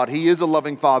family of God. He is a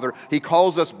loving Father. He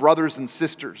calls us brothers and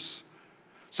sisters.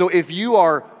 So if you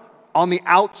are on the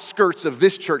outskirts of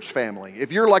this church family,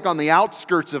 if you're like on the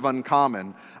outskirts of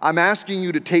Uncommon, I'm asking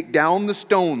you to take down the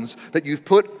stones that you've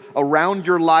put around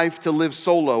your life to live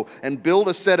solo and build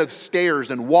a set of stairs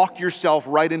and walk yourself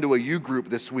right into a U group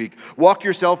this week. Walk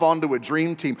yourself onto a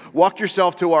dream team. Walk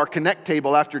yourself to our connect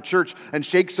table after church and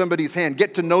shake somebody's hand.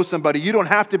 Get to know somebody. You don't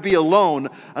have to be alone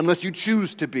unless you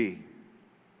choose to be.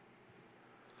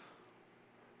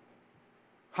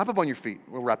 Hop up on your feet.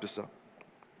 We'll wrap this up.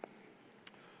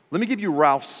 Let me give you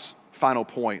Ralph's final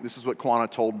point. This is what Kwana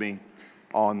told me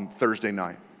on Thursday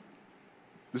night.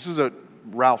 This is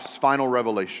Ralph's final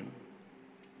revelation.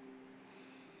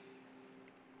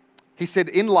 He said,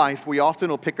 in life, we often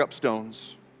will pick up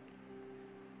stones.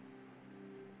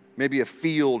 Maybe a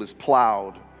field is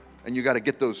plowed, and you got to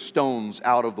get those stones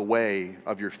out of the way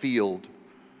of your field.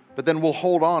 But then we'll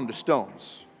hold on to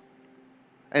stones.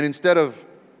 And instead of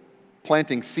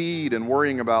planting seed and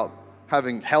worrying about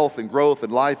having health and growth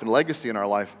and life and legacy in our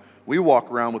life, we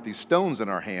walk around with these stones in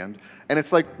our hand. And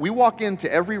it's like we walk into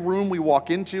every room we walk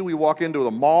into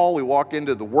the mall, we walk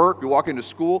into the work, we walk into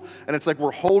school, and it's like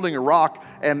we're holding a rock.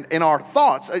 And in our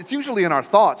thoughts, it's usually in our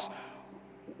thoughts,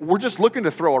 we're just looking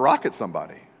to throw a rock at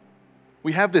somebody.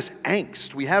 We have this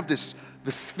angst. We have this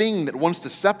thing that wants to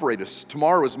separate us.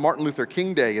 Tomorrow is Martin Luther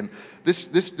King Day, and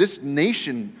this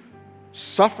nation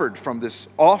suffered from this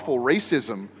awful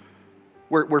racism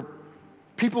where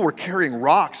people were carrying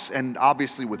rocks and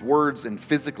obviously with words and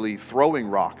physically throwing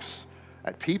rocks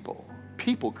at people.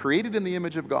 People created in the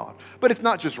image of God. But it's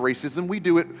not just racism. We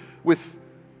do it with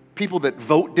people that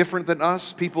vote different than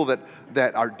us, people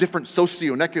that are different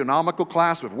socioeconomical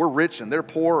class, if we're rich and they're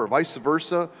poor or vice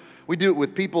versa. We do it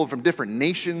with people from different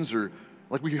nations, or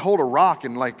like we hold a rock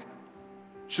and like,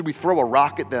 should we throw a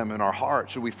rock at them in our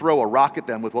heart? Should we throw a rock at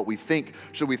them with what we think?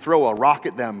 Should we throw a rock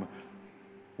at them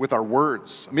with our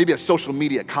words? Maybe a social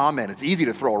media comment. It's easy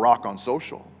to throw a rock on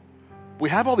social. We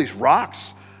have all these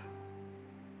rocks.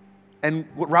 And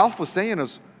what Ralph was saying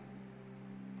is,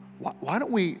 why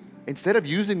don't we, instead of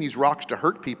using these rocks to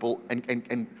hurt people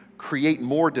and create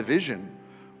more division,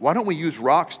 why don't we use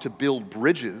rocks to build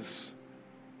bridges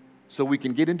so we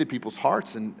can get into people's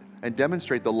hearts and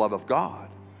demonstrate the love of God?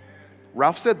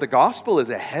 Ralph said the gospel is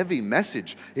a heavy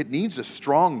message. It needs a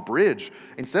strong bridge.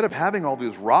 Instead of having all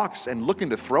these rocks and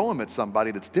looking to throw them at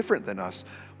somebody that's different than us,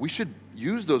 we should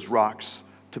use those rocks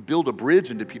to build a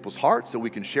bridge into people's hearts so we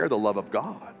can share the love of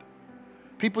God.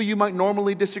 People you might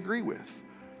normally disagree with.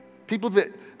 People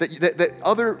that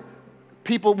other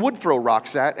people would throw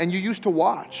rocks at and you used to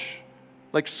watch.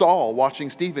 Like Saul watching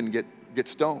Stephen get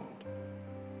stoned.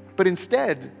 But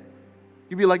instead,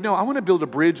 you'd be like, no, I want to build a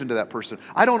bridge into that person.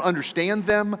 I don't understand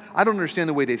them. I don't understand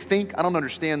the way they think. I don't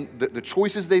understand the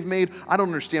choices they've made. I don't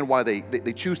understand why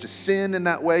they choose to sin in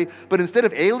that way. But instead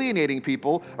of alienating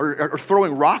people or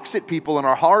throwing rocks at people in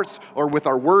our hearts or with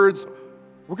our words,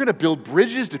 we're going to build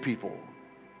bridges to people.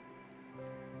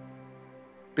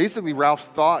 Basically, Ralph's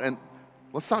thought, and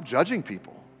let's stop judging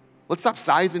people. Let's stop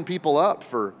sizing people up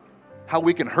for how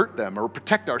we can hurt them or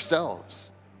protect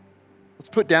ourselves. Let's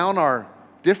put down our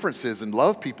differences and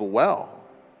love people well.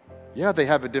 Yeah, they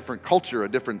have a different culture, a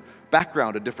different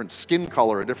background, a different skin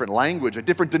color, a different language, a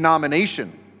different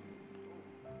denomination.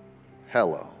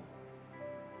 Hello.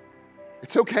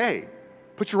 It's okay.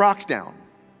 Put your rocks down.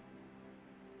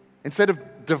 Instead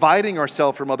of dividing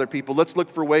ourselves from other people, let's look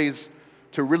for ways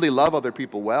to really love other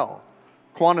people well.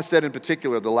 Quana said in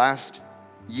particular the last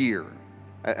year,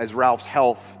 as Ralph's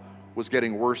health was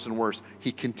getting worse and worse,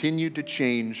 he continued to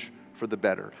change for the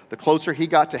better. The closer he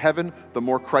got to heaven, the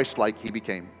more Christ-like he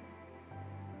became.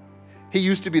 He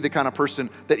used to be the kind of person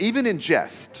that even in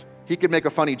jest, he could make a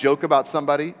funny joke about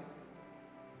somebody.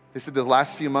 They said the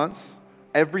last few months,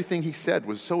 everything he said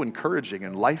was so encouraging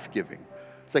and life-giving.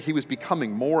 It's like he was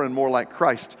becoming more and more like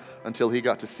Christ until he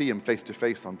got to see him face to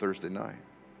face on Thursday night.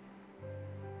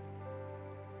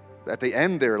 At the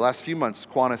end there, last few months,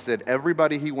 Quana said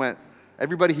everybody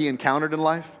he encountered in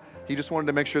life, he just wanted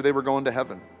to make sure they were going to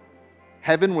heaven.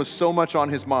 Heaven was so much on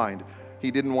his mind,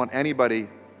 he didn't want anybody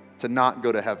to not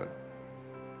go to heaven.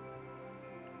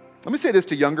 Let me say this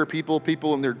to younger people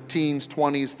in their teens,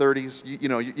 20s,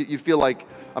 30s. You feel like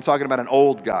I'm talking about an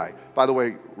old guy. By the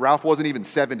way, Ralph wasn't even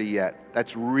 70 yet.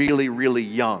 That's really, really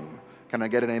young. Can I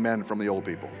get an amen from the old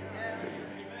people?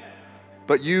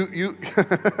 But you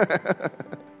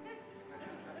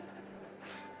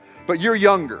but you're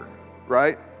younger,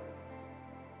 right?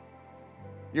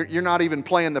 You're not even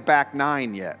playing the back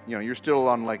nine yet. You're still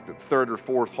on like the third or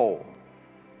fourth hole.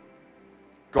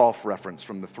 Golf reference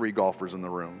from the 3 golfers in the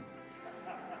room.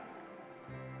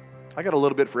 I got a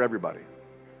little bit for everybody.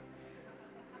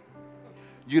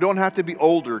 You don't have to be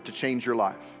older to change your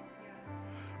life.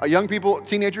 Young people,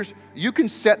 teenagers, you can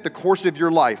set the course of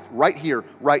your life right here,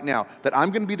 right now, that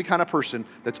I'm going to be the kind of person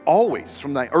that's always,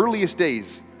 from the earliest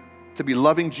days, to be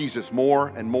loving Jesus more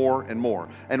and more and more.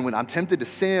 And when I'm tempted to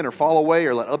sin or fall away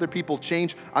or let other people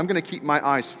change, I'm going to keep my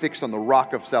eyes fixed on the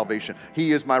rock of salvation.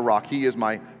 He is my rock. He is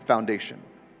my foundation.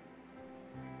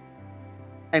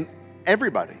 And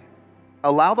everybody,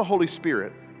 allow the Holy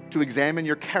Spirit to examine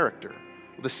your character,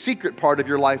 the secret part of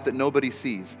your life that nobody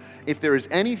sees. If there is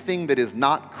anything that is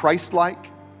not Christ-like,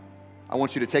 I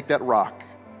want you to take that rock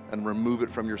and remove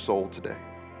it from your soul today.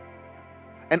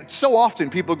 And so often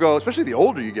people go, especially the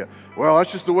older you get, well,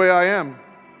 that's just the way I am.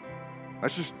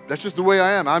 That's just the way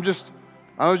I am. I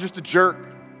was just a jerk.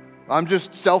 I'm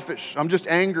just selfish. I'm just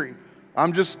angry.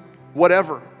 I'm just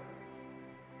whatever.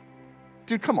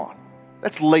 Dude, come on.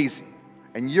 That's lazy.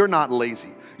 And you're not lazy.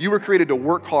 You were created to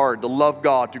work hard, to love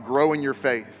God, to grow in your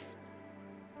faith.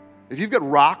 If you've got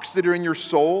rocks that are in your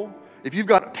soul, if you've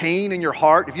got pain in your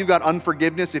heart, if you've got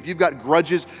unforgiveness, if you've got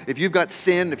grudges, if you've got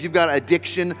sin, if you've got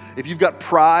addiction, if you've got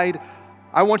pride,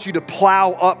 I want you to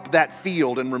plow up that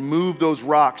field and remove those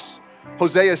rocks.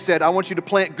 Hosea said, I want you to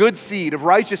plant good seed of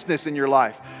righteousness in your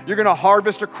life. You're going to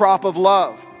harvest a crop of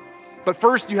love. But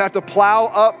first you have to plow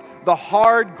up the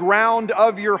hard ground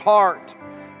of your heart.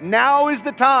 Now is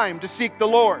the time to seek the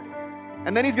Lord.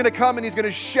 And then he's going to come and he's going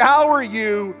to shower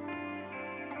you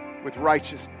with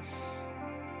righteousness.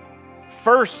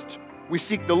 First, we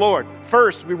seek the Lord.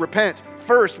 First, we repent.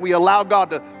 First, we allow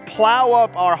God to plow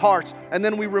up our hearts. And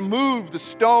then we remove the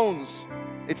stones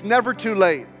It's never too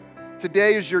late.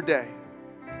 Today is your day.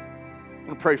 I'm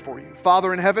going to pray for you.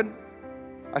 Father in heaven,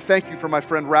 I thank you for my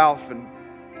friend Ralph, and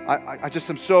I just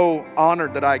am so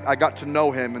honored that I got to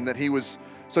know him and that he was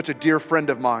such a dear friend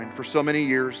of mine for so many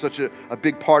years, such a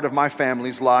big part of my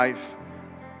family's life.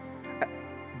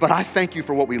 But I thank you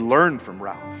for what we learned from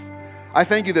Ralph. I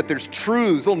thank you that there's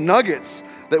truths, little nuggets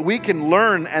that we can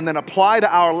learn and then apply to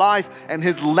our life, and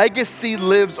his legacy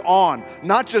lives on,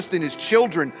 not just in his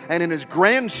children and in his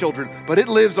grandchildren, but it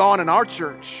lives on in our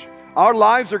church. Our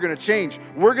lives are going to change.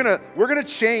 We're going to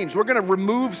change. We're going to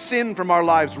remove sin from our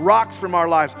lives, rocks from our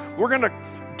lives. We're going to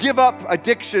give up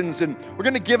addictions, and we're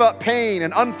going to give up pain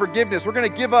and unforgiveness. We're going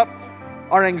to give up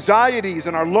our anxieties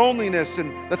and our loneliness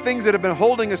and the things that have been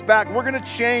holding us back. We're going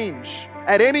to change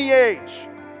at any age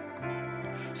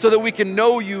so that we can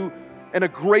know you in a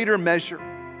greater measure.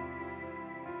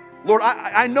 Lord,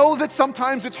 I know that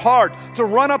sometimes it's hard. To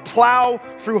run a plow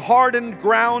through hardened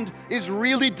ground is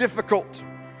really difficult,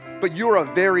 but you're a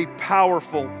very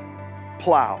powerful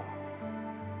plow.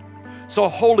 So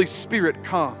Holy Spirit,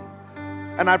 come.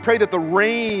 And I pray that the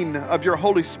rain of your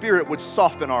Holy Spirit would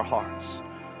soften our hearts.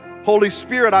 Holy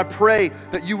Spirit, I pray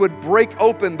that you would break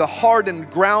open the hardened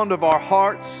ground of our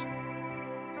hearts.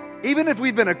 Even if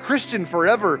we've been a Christian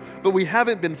forever, but we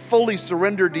haven't been fully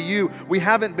surrendered to you, we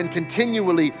haven't been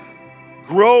continually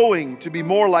growing to be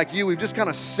more like you, we've just kind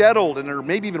of settled and are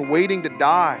maybe even waiting to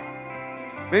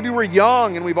die. Maybe we're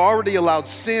young and we've already allowed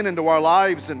sin into our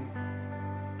lives and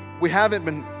we haven't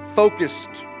been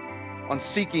focused on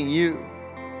seeking you.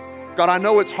 God, I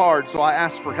know it's hard, so I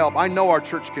ask for help. I know our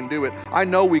church can do it. I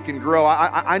know we can grow.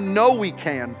 I know we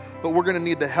can, but we're going to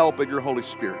need the help of your Holy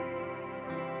Spirit.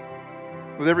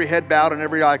 With every head bowed and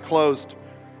every eye closed,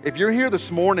 if you're here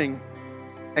this morning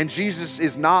and Jesus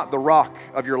is not the rock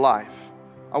of your life,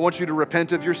 I want you to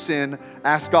repent of your sin,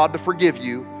 ask God to forgive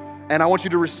you, and I want you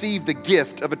to receive the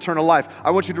gift of eternal life. I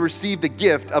want you to receive the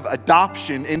gift of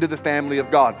adoption into the family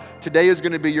of God. Today is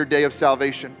going to be your day of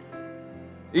salvation.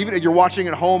 Even if you're watching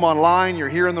at home online, you're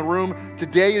here in the room,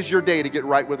 today is your day to get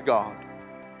right with God.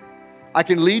 I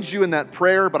can lead you in that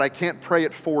prayer, but I can't pray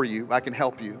it for you. I can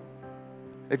help you.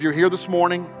 If you're here this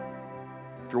morning,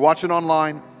 if you're watching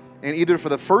online, and either for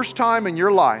the first time in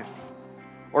your life,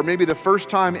 or maybe the first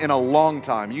time in a long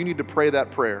time, you need to pray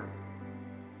that prayer.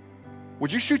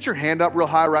 Would you shoot your hand up real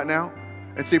high right now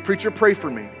and say, preacher, pray for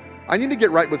me. I need to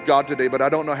get right with God today, but I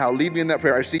don't know how. Lead me in that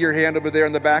prayer. I see your hand over there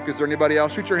in the back. Is there anybody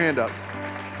else? Shoot your hand up.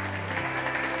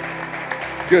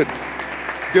 Good.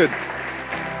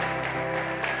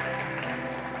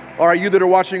 All right, you that are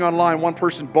watching online, one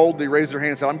person boldly raised their hand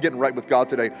and said, I'm getting right with God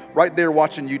today. Right there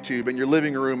watching YouTube, in your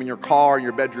living room, in your car, in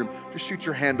your bedroom, just shoot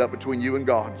your hand up between you and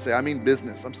God and say, I mean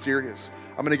business, I'm serious.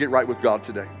 I'm going to get right with God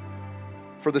today.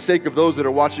 For the sake of those that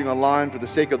are watching online, for the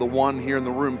sake of the one here in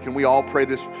the room, can we all pray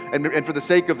this? And for the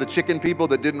sake of the chicken people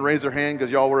that didn't raise their hand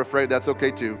because y'all were afraid, that's okay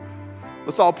too.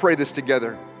 Let's all pray this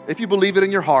together. If you believe it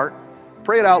in your heart,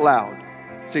 pray it out loud.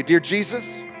 Say, dear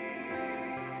Jesus,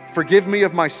 forgive me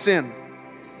of my sin.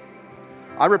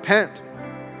 I repent.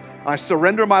 I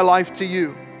surrender my life to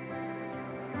you.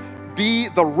 Be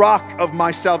the rock of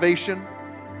my salvation.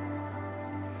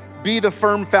 Be the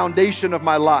firm foundation of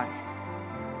my life.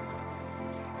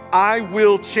 I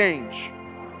will change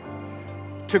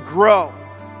to grow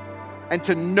and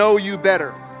to know you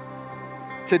better.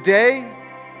 Today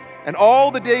and all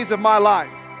the days of my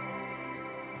life,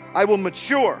 I will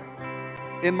mature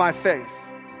in my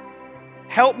faith.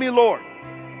 Help me, Lord,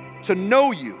 to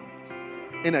know you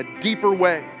in a deeper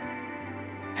way.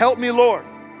 Help me, Lord,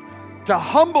 to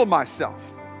humble myself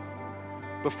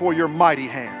before your mighty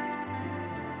hand.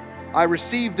 I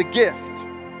receive the gift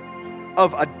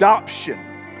of adoption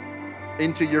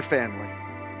into your family.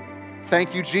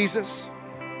 Thank you, Jesus,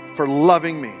 for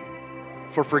loving me,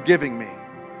 for forgiving me,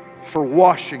 for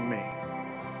washing me.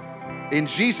 In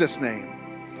Jesus' name,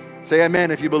 say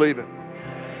amen if you believe it.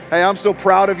 Hey, I'm so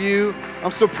proud of you. I'm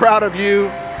so proud of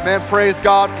you. Man, praise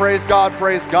God, praise God,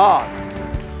 praise God.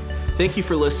 Thank you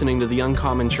for listening to the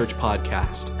Uncommon Church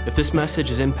podcast. If this message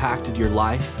has impacted your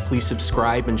life, please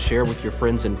subscribe and share with your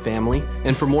friends and family.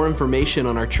 And for more information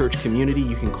on our church community,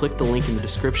 you can click the link in the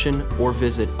description or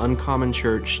visit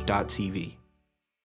uncommonchurch.tv.